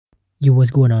Yo,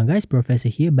 what's going on, guys? Professor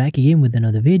here, back again with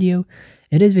another video.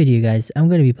 In this video, guys, I'm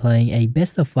going to be playing a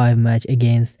best of 5 match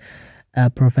against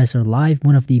Professor Live,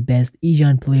 one of the best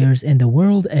E-Giant players in the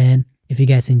world. And if you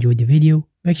guys enjoyed the video,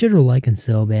 make sure to like and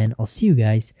sub, and I'll see you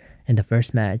guys in the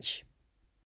first match.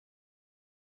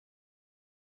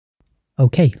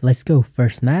 Okay, let's go.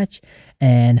 First match.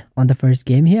 And on the first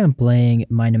game here, I'm playing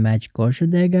Minor Magic Culture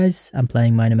deck, guys. I'm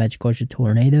playing Minor Magic Culture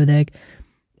Tornado deck.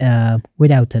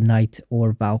 Without a Knight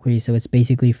or Valkyrie, so it's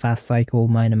basically fast cycle,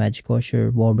 Minor Magic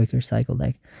Culture, Wallbreaker cycle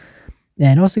deck.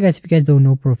 And also, guys, if you guys don't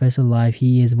know Professor Live,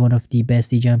 he is one of the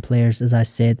best E-Giant players, as I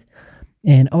said.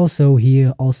 And also, he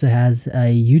also has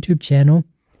a YouTube channel,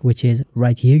 which is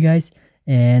right here, guys.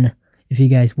 And if you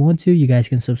guys want to, you guys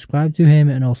can subscribe to him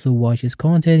and also watch his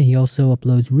content. He also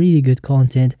uploads really good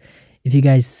content. If you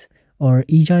guys are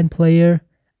E-Giant player,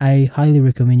 I highly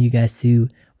recommend you guys to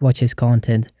watch his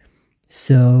content.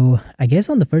 So, I guess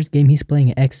on the first game, he's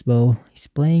playing Expo. He's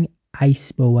playing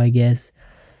Icebo, I guess.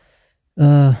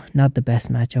 Not the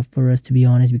best matchup for us, to be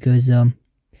honest, because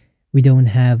we don't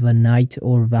have a Knight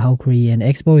or Valkyrie. And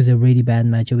Expo is a really bad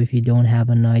matchup if you don't have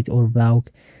a Knight or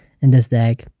Valk in this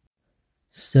deck.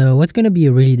 So, what's going to be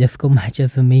a really difficult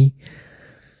matchup for me?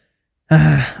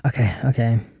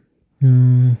 Okay.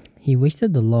 He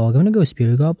wasted the log. I'm going to go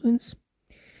Spirit Goblins.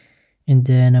 And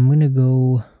then I'm going to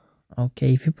go...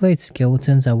 Okay, if you played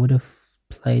Skeletons, I would have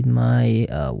played my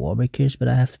Wallbreakers, but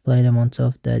I have to play them on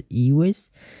top of that Ewis.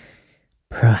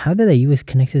 Bro, how did that Ewis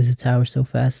connect to the tower so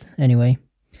fast? Anyway,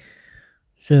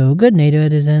 so good NATO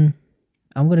it is in.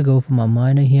 I'm going to go for my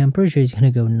Miner here. I'm pretty sure he's going to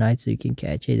go Knight so you can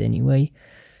catch it anyway.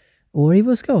 Or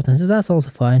Evil Skeleton, so that's also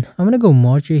fine. I'm going to go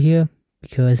Marcher here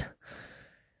because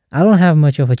I don't have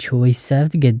much of a choice. I have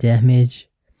to get damage.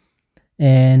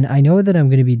 And I know that I'm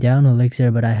going to be down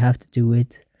Elixir, but I have to do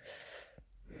it.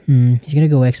 He's gonna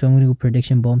go Expo. I'm gonna go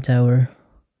Prediction Bomb Tower.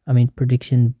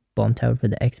 Prediction Bomb Tower for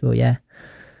the Expo, yeah.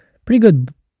 Pretty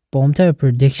good Bomb Tower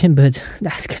prediction, but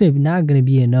that's not gonna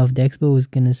be enough. The Expo is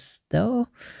gonna still...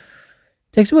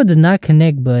 The Expo did not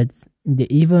connect, but the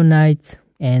Evo Knight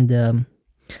and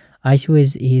Ice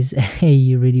Wiz is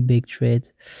a really big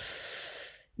threat.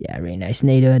 Yeah, really nice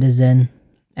NATO at the Zen.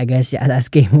 I guess, yeah, that's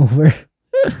game over.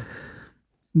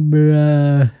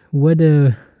 Bruh, what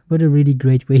a really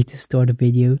great way to start a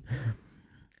video.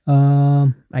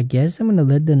 I guess I'm gonna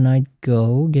let the Knight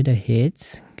go, get a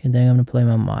hit, and then I'm gonna play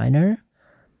my Miner.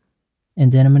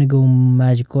 And then I'm gonna go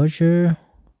Magic Culture.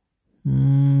 Yeah,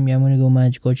 I'm gonna go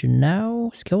Magic Culture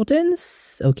now.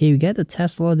 Skeletons. Okay, we get the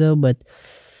Tesla though, but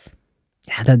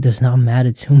yeah, that does not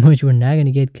matter too much. We're not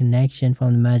gonna get connection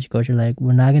from the Magic Culture. Like,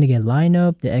 we're not gonna get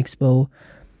lineup. The Expo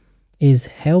is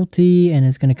healthy and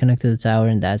it's gonna connect to the tower,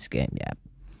 and that's game.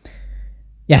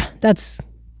 Yeah, that's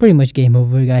pretty much game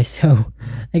over, guys. So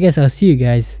I guess I'll see you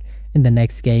guys in the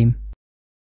next game.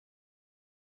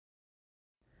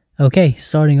 Okay,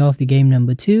 starting off the game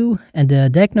number 2. And the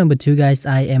deck number 2, guys,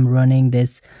 I am running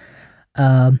this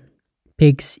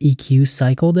Pix EQ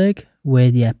cycle deck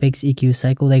with, Pix EQ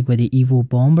cycle deck with the Evil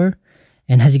Bomber.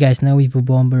 And as you guys know, Evil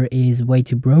Bomber is way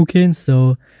too broken,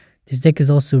 so this deck is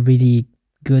also really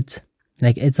good.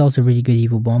 Like, it's also really good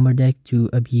Evil Bomber deck to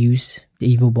abuse the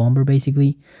Evil Bomber,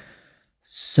 basically.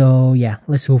 So, yeah,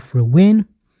 let's go for a win.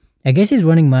 I guess he's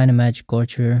running Minor Magic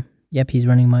Culture. Yep, he's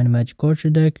running Minor Magic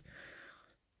Culture deck.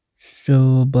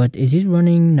 So, but is he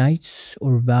running Knights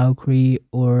or Valkyrie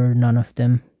or none of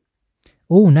them?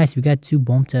 Oh, nice. We got 2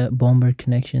 Bomber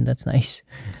connection. That's nice.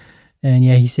 And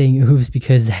yeah, he's saying oops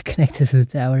because that connected to the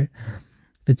tower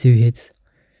for 2 hits.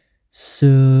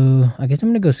 So, I guess I'm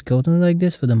gonna go Skeleton like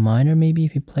this for the Miner, maybe,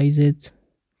 if he plays it.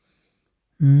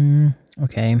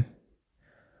 Okay.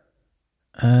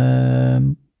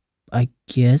 I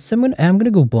guess I'm gonna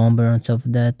go Bomber on top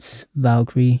of that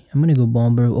Valkyrie. I'm gonna go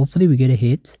Bomber. Hopefully we get a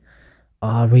hit.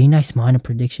 Oh, really nice Miner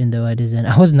prediction though.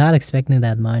 I was not expecting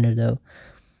that Miner though.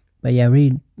 But yeah,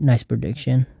 really nice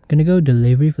prediction. Gonna go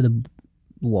Delivery for the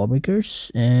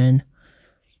Wallbreakers, and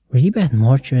really bad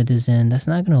Marcher at this end. That's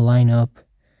not gonna line up.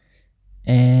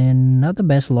 And not the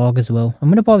best log as well. I'm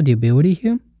gonna pop the ability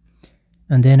here,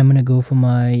 and then I'm gonna go for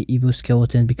my Evil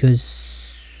Skeleton because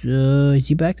is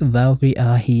he back to Valkyrie?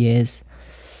 He is.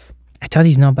 I thought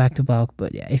he's not back to Valk,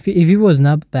 but yeah, if he was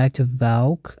not back to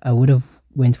Valk, I would have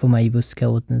went for my Evil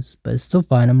Skeletons, but it's still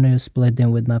fine. I'm gonna split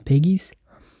them with my piggies.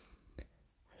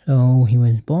 So he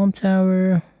went Bomb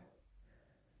Tower.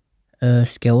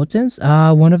 Skeletons.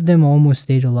 One of them almost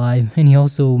stayed alive, and he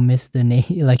also missed the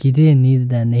nade. Like, he didn't need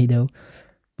that NATO,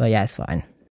 but yeah, it's fine.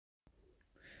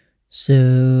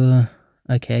 So,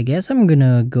 okay, I guess I'm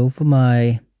gonna go for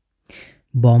my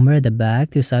Bomber at the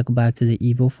back to cycle back to the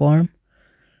Evil farm.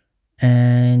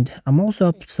 And I'm also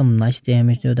up some nice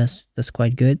damage though. That's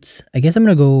quite good. I guess I'm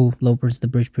gonna go low press the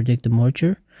bridge, predict the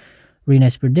mortar. Really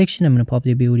nice prediction. I'm gonna pop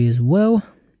the ability as well,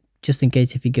 just in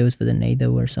case if he goes for the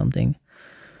nado or something.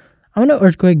 I'm gonna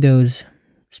earthquake those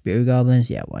spirit goblins.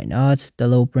 Yeah, why not? The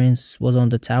low prince was on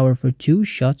the tower for 2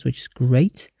 shots, which is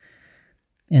great.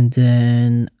 And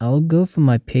then I'll go for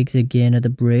my pigs again at the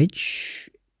bridge.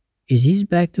 Is he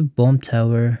back to bomb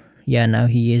tower? Yeah, now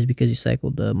he is because he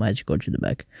cycled the magic orb to the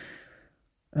back.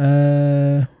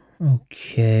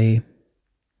 Okay.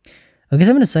 I guess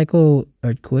I'm gonna cycle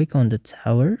earthquake on the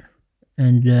tower,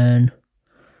 and then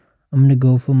I'm gonna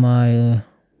go for my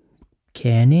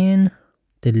cannon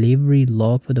delivery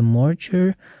log for the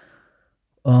mortar.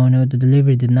 Oh no, the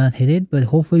delivery did not hit it, but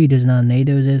hopefully he does not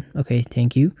nado it. Okay,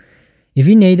 thank you. If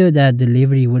he nadoed that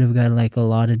delivery, would have got like a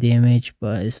lot of damage,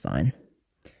 but it's fine.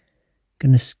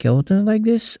 Gonna skeleton like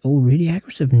this. Oh, really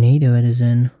aggressive nado it is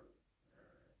in.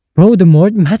 Bro, the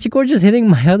magic orb just hitting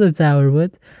my other tower.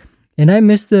 What? And I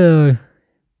missed the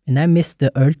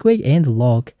earthquake and the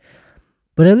log.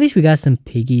 But at least we got some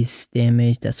piggies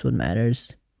damage. That's what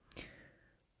matters.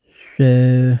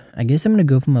 So I guess I'm gonna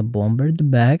go for my bomber at the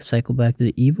back, cycle back to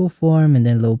the evil form, and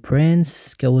then low prince,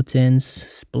 skeletons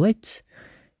split,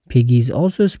 piggies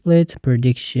also split,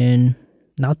 prediction,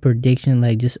 not prediction,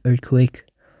 like just earthquake.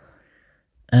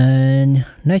 And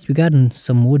nice, we got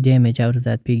some more damage out of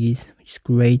that piggies, which is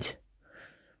great.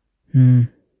 I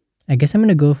guess I'm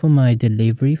gonna go for my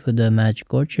delivery for the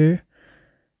magic archer,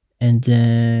 and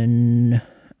then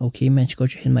okay, magic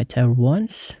archer hit my tower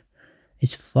once.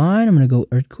 It's fine. I'm gonna go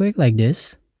earthquake like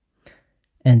this,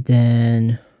 and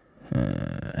then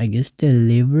I guess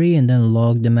delivery, and then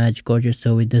log the magic archer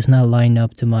so it does not line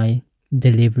up to my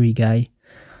delivery guy.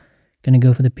 Gonna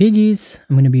go for the piggies.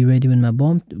 I'm gonna be ready with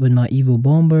my evil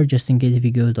bomber just in case if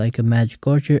he goes like a magic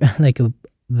archer, like a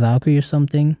Valkyrie or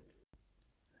something.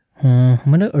 I'm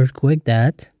gonna earthquake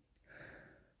that.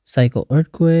 Cycle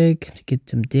earthquake to get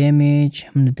some damage.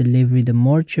 I'm gonna delivery the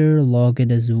mortar, log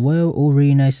it as well. Oh,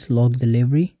 really nice log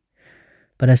delivery.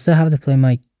 But I still have to play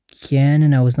my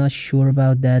cannon. I was not sure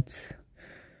about that.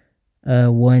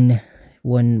 One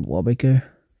wallbreaker.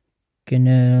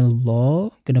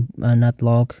 Not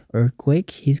log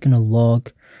earthquake. He's gonna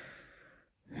log.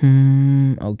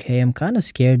 Okay, I'm kind of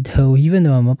scared though. Even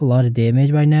though I'm up a lot of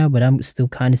damage right now, but I'm still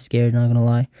kind of scared. Not gonna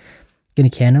lie. Gonna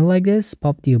cannon like this.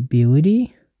 Pop the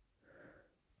ability.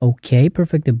 Okay,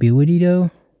 perfect ability though.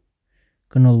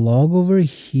 Gonna log over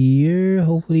here.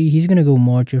 Hopefully he's gonna go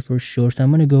marcher for sure. So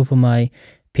I'm gonna go for my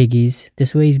piggies.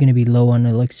 This way he's gonna be low on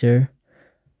elixir.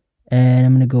 And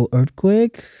I'm gonna go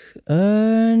earthquake.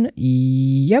 And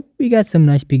yep, we got some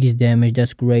nice piggies damage.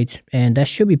 That's great. And that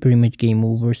should be pretty much game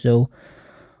over. So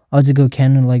I'll just go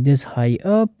cannon like this. High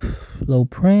up. Low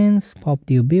prince. Pop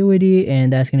the ability.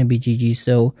 And that's gonna be GG.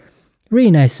 So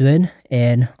really nice win.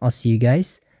 And I'll see you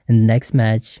guys in the next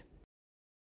match.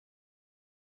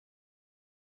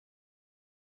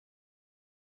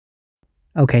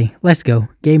 Okay, let's go.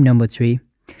 Game number 3.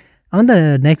 On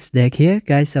the next deck here,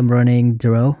 guys, I'm running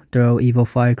Dro Evil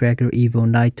Firecracker, Evil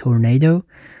Knight Tornado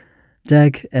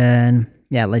deck, and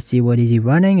yeah, let's see what is he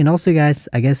running. And also, guys,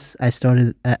 I guess I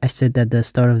said at the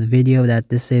start of the video that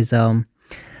this is a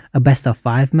best of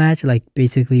 5 match. Like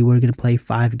basically, we're gonna play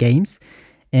 5 games,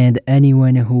 and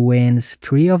anyone who wins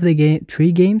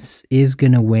 3 games is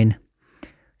gonna win.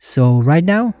 So right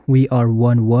now we are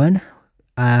 1-1.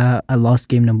 I lost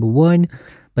game number 1,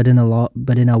 but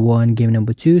then I won game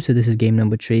number 2. So this is game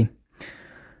number 3.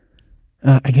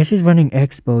 I guess he's running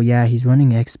Expo. Yeah, he's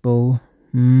running Expo.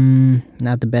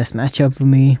 Not the best matchup for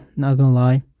me. Not gonna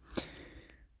lie.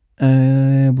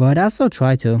 But I'll still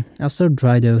try to.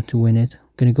 To win it.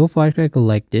 Gonna go Firecracker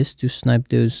like this to snipe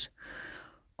those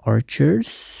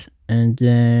archers, and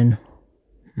then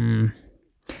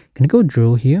gonna go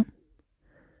drill here.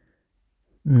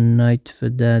 Knight for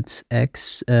that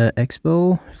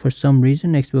Expo. For some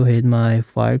reason Expo hit my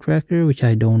Firecracker, which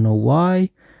I don't know why,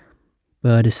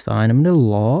 but it's fine. I'm gonna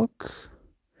lock.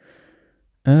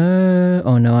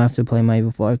 Oh no, I have to play my evil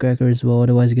Firecracker as well,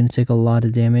 otherwise it's gonna take a lot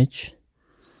of damage.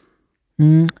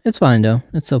 It's fine though,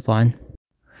 it's so fine.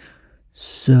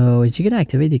 So is he gonna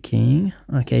activate the king?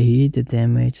 Okay, he did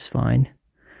damage, it's fine.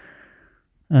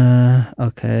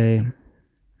 Okay.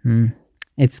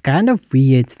 It's kind of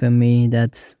weird for me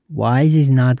that why is he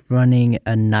not running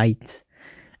a knight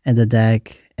in the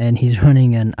deck and he's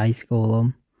running an ice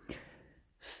golem.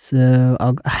 So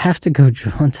I have to go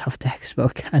drawn top deck as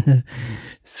well.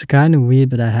 It's kind of weird,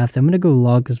 but I have to. I'm gonna go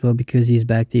log as well because he's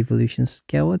back to evolution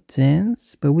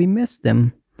skeletons, but we missed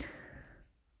them.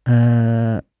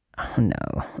 Oh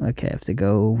no. Okay, I have to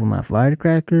go over my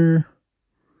firecracker.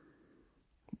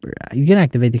 Bruh. You can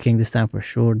activate the king this time for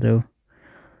sure, though.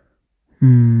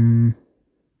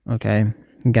 Okay.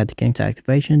 Got the king's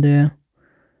activation there.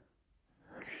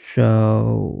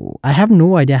 So I have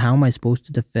no idea how am I supposed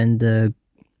to defend the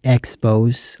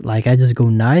expos. Like I just go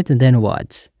knight and then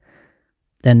what?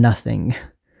 Then nothing.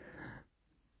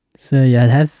 So yeah,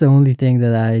 that's the only thing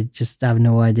that I just have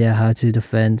no idea how to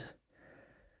defend.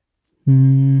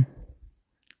 Okay,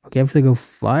 I have to go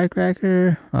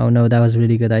firecracker. Oh no, that was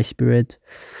really good, ice spirit.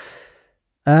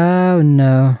 Oh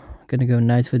no, gonna go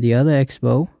knight for the other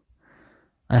expo.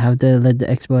 I have to let the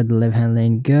expo at the left hand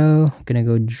lane go. Gonna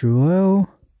go draw.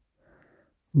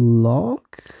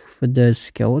 Lock for the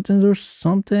skeletons or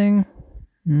something.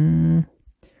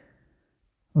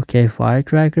 Okay,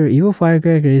 firecracker. Evil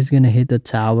firecracker is gonna hit the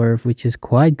tower, which is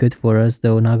quite good for us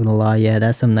though, not gonna lie. Yeah,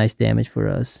 that's some nice damage for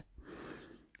us.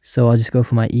 So I'll just go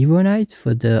for my Evo Knight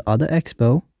for the other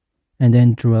expo. And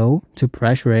then draw to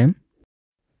pressure him.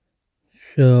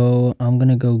 So I'm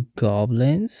gonna go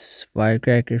goblins.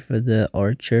 Firecracker for the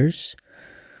archers.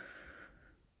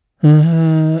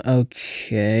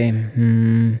 Okay.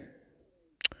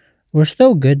 We're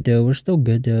still good though.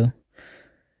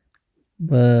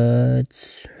 But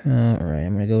alright,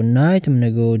 I'm gonna go knight. I'm gonna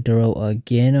go draw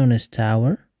again on his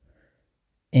tower.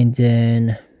 And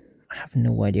then I have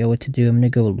no idea what to do. I'm gonna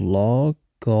go log,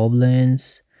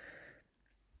 goblins,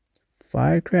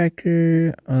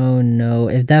 firecracker. Oh no,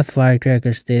 if that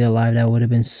firecracker stayed alive, that would have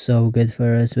been so good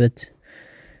for us. But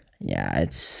yeah,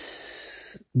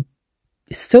 it's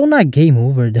still not game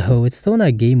over though. It's still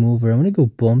not game over. I'm gonna go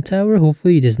bomb tower.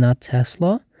 Hopefully it is not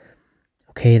Tesla.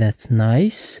 Okay, that's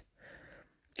nice.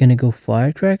 Gonna go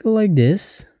firecracker like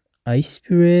this. Ice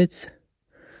spirit.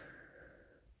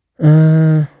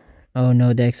 Oh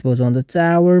no, the expo's on the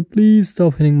tower. Please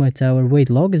stop hitting my tower. Wait,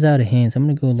 log is out of hand. So I'm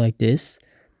gonna go like this.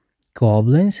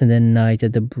 Goblins and then knight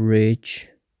at the bridge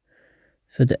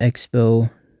for the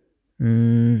expo.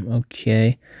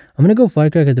 Okay. I'm gonna go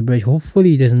firecracker at the bridge. Hopefully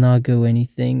he does not go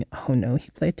anything. Oh no, he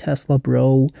played Tesla,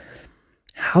 bro.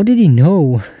 How did he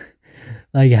know?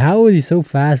 Like, how was he so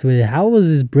fast with it? How was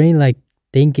his brain like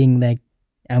thinking like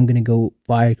I'm gonna go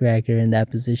firecracker in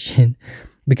that position?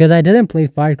 Because I didn't play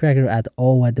firecracker at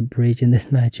all at the bridge in this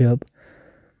matchup.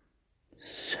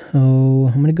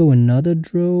 So I'm gonna go another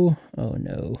draw. Oh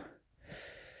no.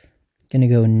 Gonna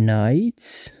go knight.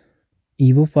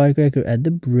 Evil firecracker at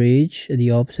the bridge, at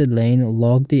the opposite lane,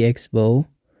 log the expo.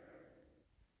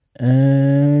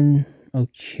 And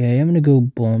okay, I'm gonna go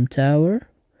bomb tower.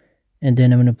 And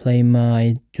then I'm gonna play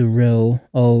my drill.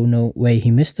 Oh no, wait, he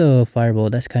missed the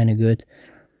fireball. That's kinda good.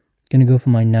 Gonna go for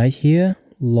my knight here.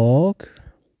 Log.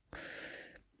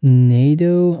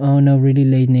 Nado. Oh no, really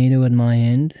late Nado at my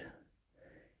end.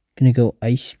 Gonna go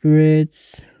ice spirits.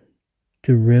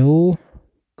 Drill.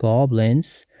 Goblins.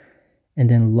 And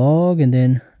then log, and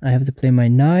then I have to play my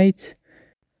knight.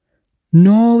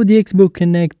 No, the expo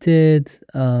connected.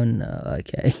 Oh no,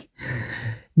 okay.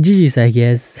 GG's, I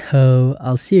guess. So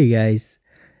I'll see you guys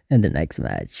in the next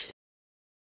match.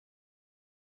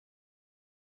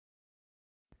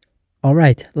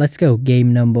 Alright, let's go.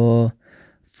 Game number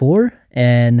 4.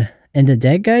 And in the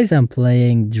deck, guys, I'm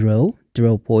playing Draw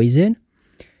Poison.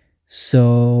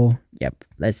 So yep,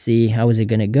 let's see how is it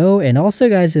gonna go. And also,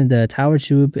 guys, in the tower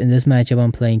troop in this matchup,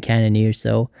 I'm playing Cannoneer.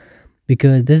 So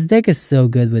because this deck is so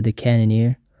good with the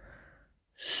Cannoneer,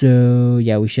 so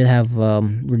yeah, we should have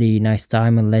really nice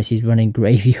time unless he's running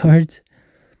Graveyard,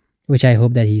 which I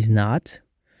hope that he's not.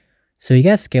 So he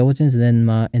got skeletons and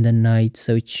then in the night,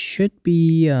 so it should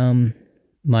be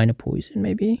minor poison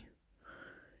maybe.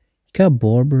 He got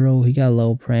Borboro, he got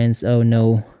low prince. Oh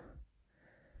no.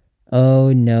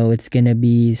 Oh no, it's gonna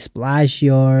be Splash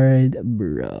Yard,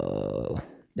 bro.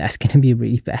 That's gonna be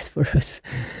really bad for us.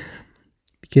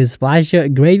 Because Splash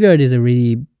Yard, Graveyard is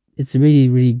it's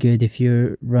really good if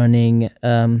you're running,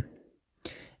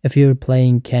 if you're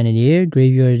playing Cannoneer.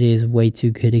 Graveyard is way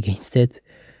too good against it.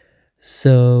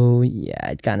 So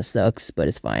yeah, it kind of sucks, but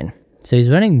it's fine. So he's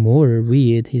running Mortar,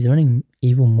 weird. He's running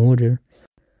Evil Mortar.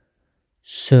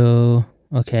 So,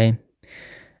 okay.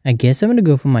 I guess I'm gonna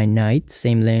go for my knight,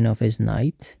 same lane of his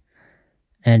knight.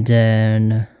 And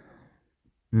then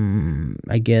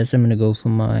I guess I'm gonna go for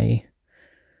my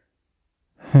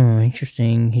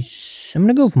interesting. I'm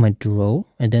gonna go for my draw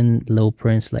and then low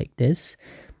prince like this.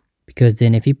 Because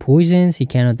then if he poisons, he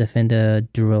cannot defend the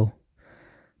draw.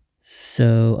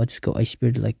 So I'll just go ice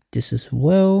spirit like this as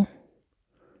well.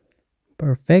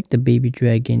 Perfect. The baby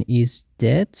dragon is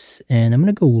dead. And I'm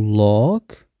gonna go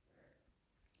log.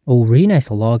 Oh, really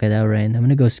nice log at our end. I'm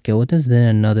gonna go skeletons, then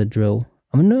another drill.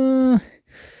 I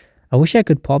wish I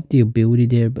could pop the ability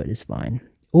there, but it's fine.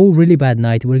 Oh, really bad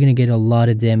knight. We're gonna get a lot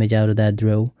of damage out of that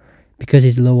drill because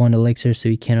he's low on elixir, so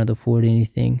he cannot afford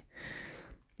anything.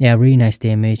 Yeah, really nice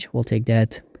damage. We'll take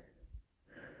that.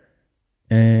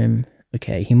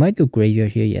 Okay, he might go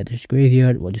graveyard here. Yeah, there's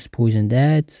graveyard. We'll just poison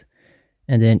that,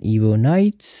 and then Evo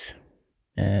Knight.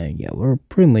 Yeah,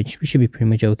 we should be pretty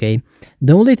much okay.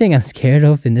 The only thing I'm scared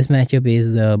of in this matchup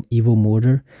is Evo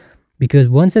Mortar, because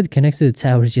once it connects to the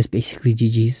tower, it's just basically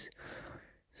GG's.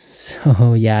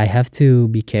 So yeah, I have to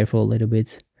be careful a little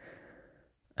bit.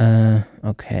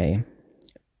 Okay.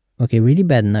 Okay, really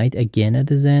bad knight again at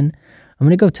the Zen. I'm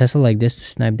gonna go Tesla like this to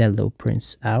snipe that low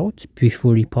prince out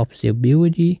before he pops the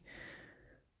ability.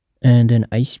 And then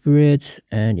Ice Spirit,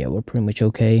 and yeah, we're pretty much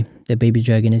okay. The baby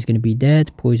dragon is gonna be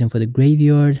dead. Poison for the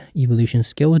graveyard, evolution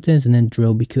skeletons, and then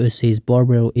drill because his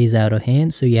barbell is out of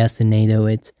hand, so he has to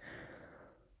nado it.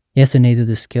 He has to nado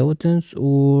the skeletons,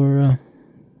 or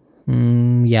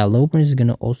yeah, low prince is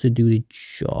gonna also do the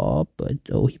job, but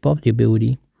oh, he popped the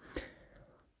ability.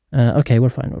 Okay, we're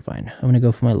fine. I'm gonna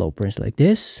go for my low prince like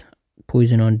this.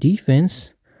 Poison on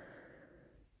defense.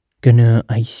 Gonna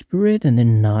Ice Spirit and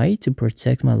then Knight to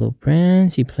protect my low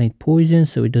prince. He played poison,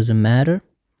 so it doesn't matter.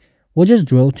 We'll just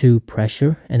drill to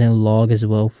pressure and then log as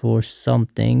well for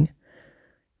something.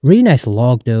 Really nice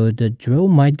log though. The drill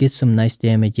might get some nice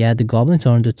damage. Yeah, the goblins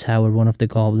are on the tower, one of the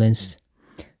goblins.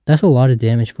 That's a lot of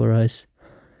damage for us.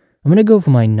 I'm gonna go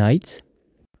for my Knight.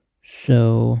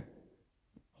 So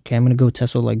okay, I'm gonna go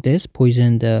Tesla like this.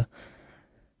 Poison the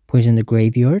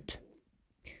graveyard.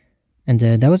 And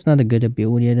that was not a good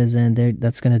ability at the end there.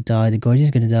 That's gonna die. The Guardian's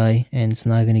gonna die, and it's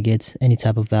not gonna get any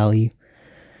type of value.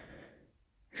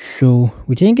 So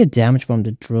we didn't get damage from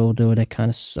the drill though. That kind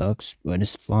of sucks, but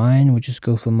it's fine. We'll just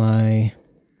go for my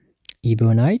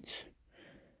Evo Knight,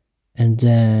 and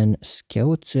then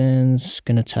skeletons.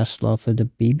 Gonna Tesla for the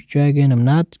baby dragon.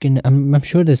 I'm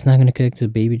sure that's not gonna connect to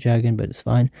the baby dragon, but it's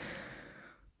fine.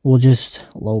 We'll just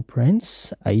low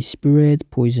prince, Ice Spirit,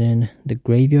 poison the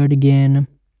graveyard again.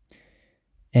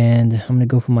 And I'm gonna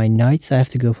go for my knights. I have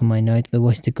to go for my knight,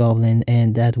 otherwise the goblin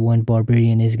and that one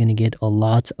barbarian is gonna get a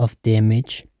lot of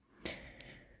damage.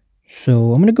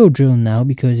 So I'm gonna go drill now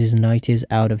because his knight is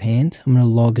out of hand. I'm gonna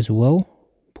log as well.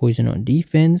 Poison on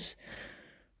defense.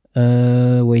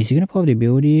 Wait, is he gonna pop the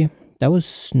ability? That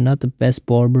was not the best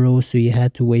barbaro, so he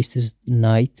had to waste his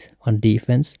knight on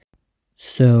defense.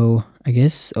 So I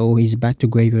guess, oh, he's back to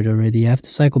graveyard already. I have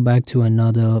to cycle back to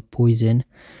another poison.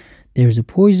 There's a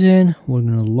poison. We're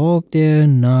gonna log there.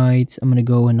 Knight. I'm gonna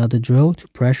go another drill to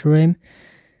pressure him,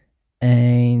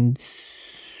 and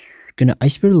gonna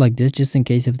Ice Spirit like this just in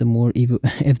case if the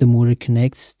mortar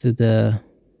connects to that.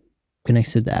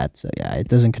 So yeah, it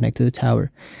doesn't connect to the tower,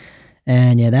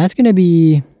 and yeah, that's gonna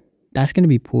be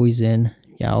poison.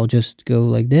 Yeah, I'll just go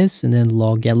like this and then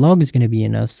log. Yeah, log is gonna be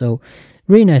enough. So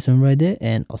really nice one right there,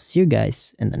 and I'll see you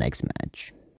guys in the next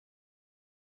match.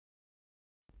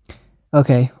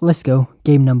 Okay, let's go.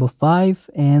 Game number 5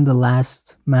 and the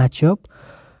last matchup.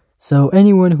 So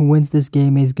anyone who wins this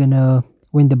game is gonna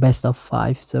win the best of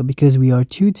 5. So because we are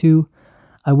 2-2,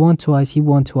 I won twice, he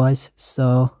won twice.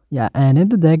 So yeah, and in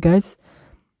the deck, guys,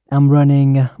 I'm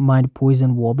running Mind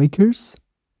Poison Wallbreakers.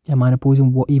 Yeah, Mind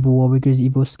Poison Evo Wallbreakers,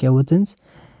 Evo Skeletons.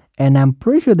 And I'm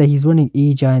pretty sure that he's running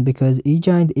E-Giant because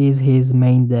E-Giant is his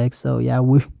main deck. So yeah,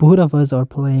 both of us are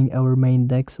playing our main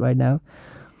decks right now.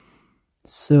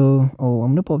 So, oh,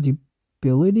 I'm gonna pop the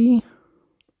ability.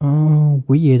 Oh,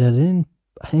 weird. I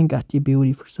didn't got the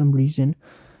ability for some reason,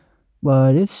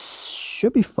 but it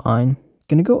should be fine.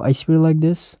 Gonna go Ice Spirit like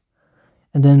this,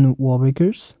 and then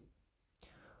Wallbreakers.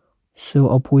 So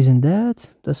I'll poison that.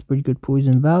 That's pretty good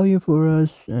poison value for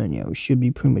us, and yeah, we should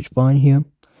be pretty much fine here.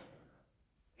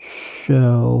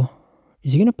 So,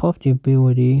 is he gonna pop the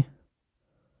ability?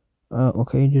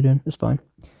 Okay, he didn't. It's fine.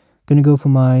 Gonna go for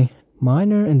my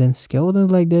Miner and then skeletons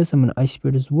like this. I'm gonna Ice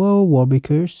Spirit as well.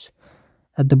 Wallbreakers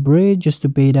at the bridge just to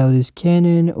bait out his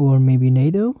cannon, or maybe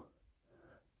Nado.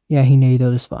 Yeah, he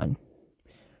Nado is fine.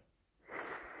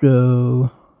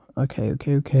 So okay.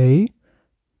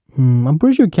 I'm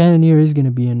pretty sure Cannoneer is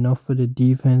gonna be enough for the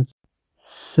defense.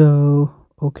 So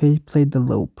okay, played the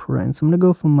low prince. I'm gonna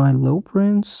go for my low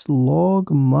prince, log,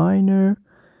 miner,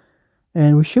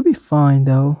 and we should be fine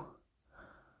though.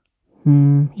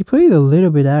 He played a little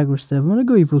bit aggressive. I'm gonna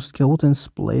go Evil Skeleton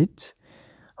Split.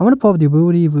 I'm gonna pop the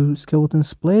ability Evil Skeleton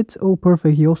Split. Oh,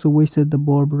 perfect. He also wasted the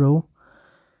Barbaro.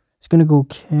 It's gonna go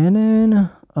Cannon.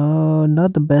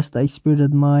 Not the best Ice Spirit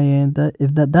at my end.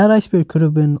 That Ice Spirit could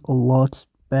have been a lot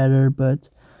better, but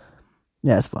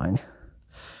yeah, it's fine.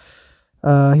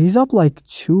 He's up like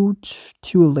two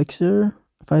elixir,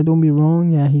 if I don't be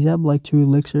wrong. Yeah, he's up like 2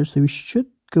 elixir, so we should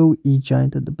go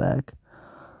E-Giant at the back.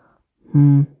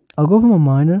 I'll go for my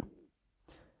miner.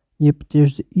 Yep,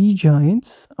 there's the E-Giant.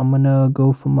 I'm gonna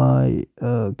go for my,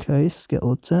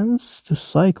 skeletons to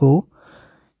cycle.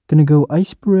 Gonna go Ice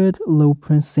Spirit, Low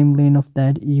Prince, same lane of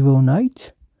that Evo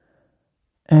Knight.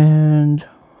 And,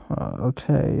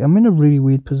 okay, I'm in a really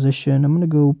weird position. I'm gonna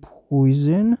go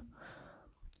Poison,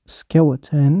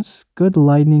 Skeletons, good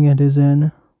Lightning at his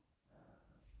end.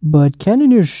 But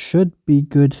Cannoneer should be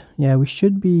good. Yeah, we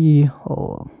should be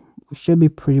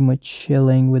pretty much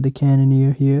chilling with the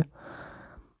Cannoneer here.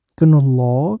 Gonna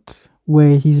log.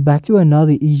 Wait, he's back to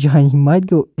another E-Giant. He might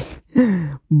go...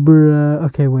 Bruh.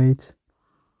 Okay, wait.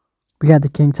 We got the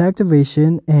King to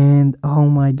activation. And oh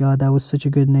my god, that was such a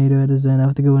good NATO at his end. I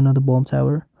have to go another bomb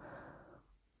tower.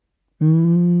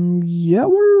 Yeah,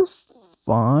 we're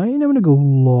fine. I'm gonna go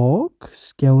log.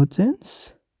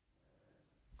 Skeletons.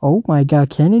 Oh my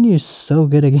god, Cannoneer is so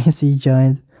good against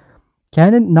E-Giant.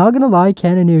 Not gonna lie,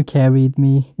 Cannoneer carried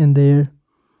me in there.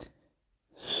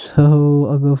 So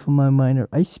I'll go for my miner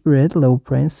Ice Spirit, Low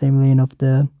Prince, same lane of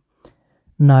the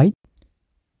Knight.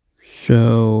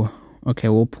 So, okay,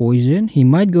 we'll poison. He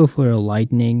might go for a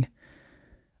lightning.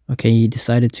 Okay, he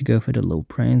decided to go for the Low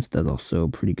Prince. That's also a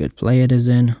pretty good play at his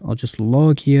end. I'll just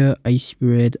log here, Ice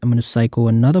Spirit. I'm gonna cycle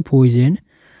another poison.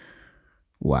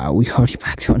 Wow, we already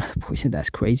back to another poison.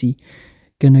 That's crazy.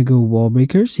 Gonna go Wall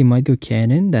Breakers. He might go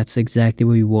Cannon. That's exactly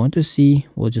what we want to see.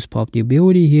 We'll just pop the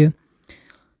ability here.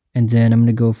 And then I'm going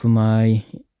to go for my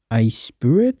Ice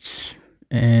Spirits.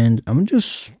 And I'm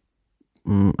just...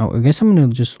 I guess I'm going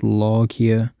to just log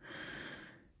here.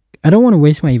 I don't want to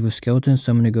waste my Evil Skeleton, so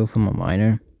I'm going to go for my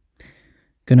Miner.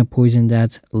 Gonna poison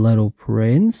that Little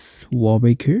Prince. Wall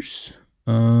Breakers.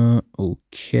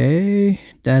 Okay.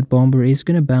 That Bomber is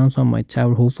going to bounce on my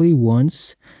tower, hopefully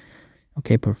once.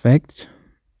 Okay, perfect.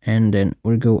 And then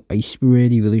we'll go Ice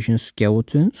Spirit, Evolution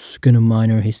Skeletons. Gonna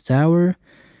Miner his tower.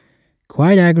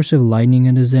 Quite aggressive lightning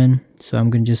at his end, so I'm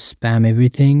gonna just spam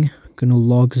everything. Gonna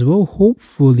log as well.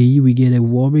 Hopefully we get a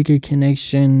Wallbreaker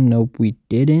connection. Nope, we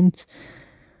didn't,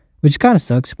 which kind of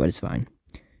sucks, but it's fine.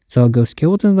 So I'll go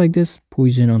Skeleton like this,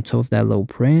 poison on top of that Low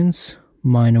Prince,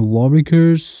 minor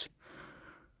Wallbreakers.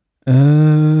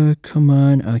 Come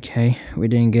on. Okay, we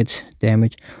didn't get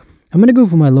damage. I'm gonna go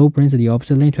for my Low Prince at the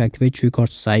opposite lane to activate True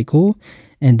Card Cycle,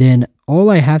 and then all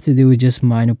I have to do is just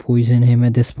minor poison him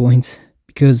at this point.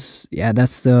 Because, yeah,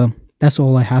 that's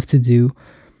all I have to do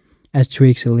as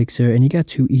 3x Elixir. And he got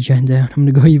 2 E-Giant down. I'm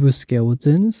gonna go Evil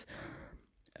Skeletons.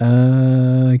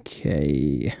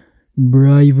 Okay.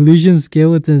 Bruh, Evolution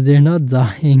Skeletons, they're not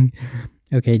dying.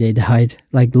 Okay, they died.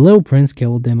 Like, the Little Prince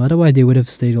killed them. Otherwise, they would have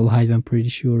stayed alive, I'm pretty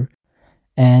sure.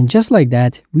 And just like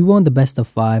that, we won the best of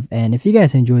 5. And if you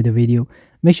guys enjoyed the video,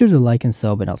 make sure to like and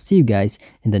sub. And I'll see you guys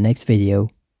in the next video.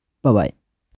 Bye-bye.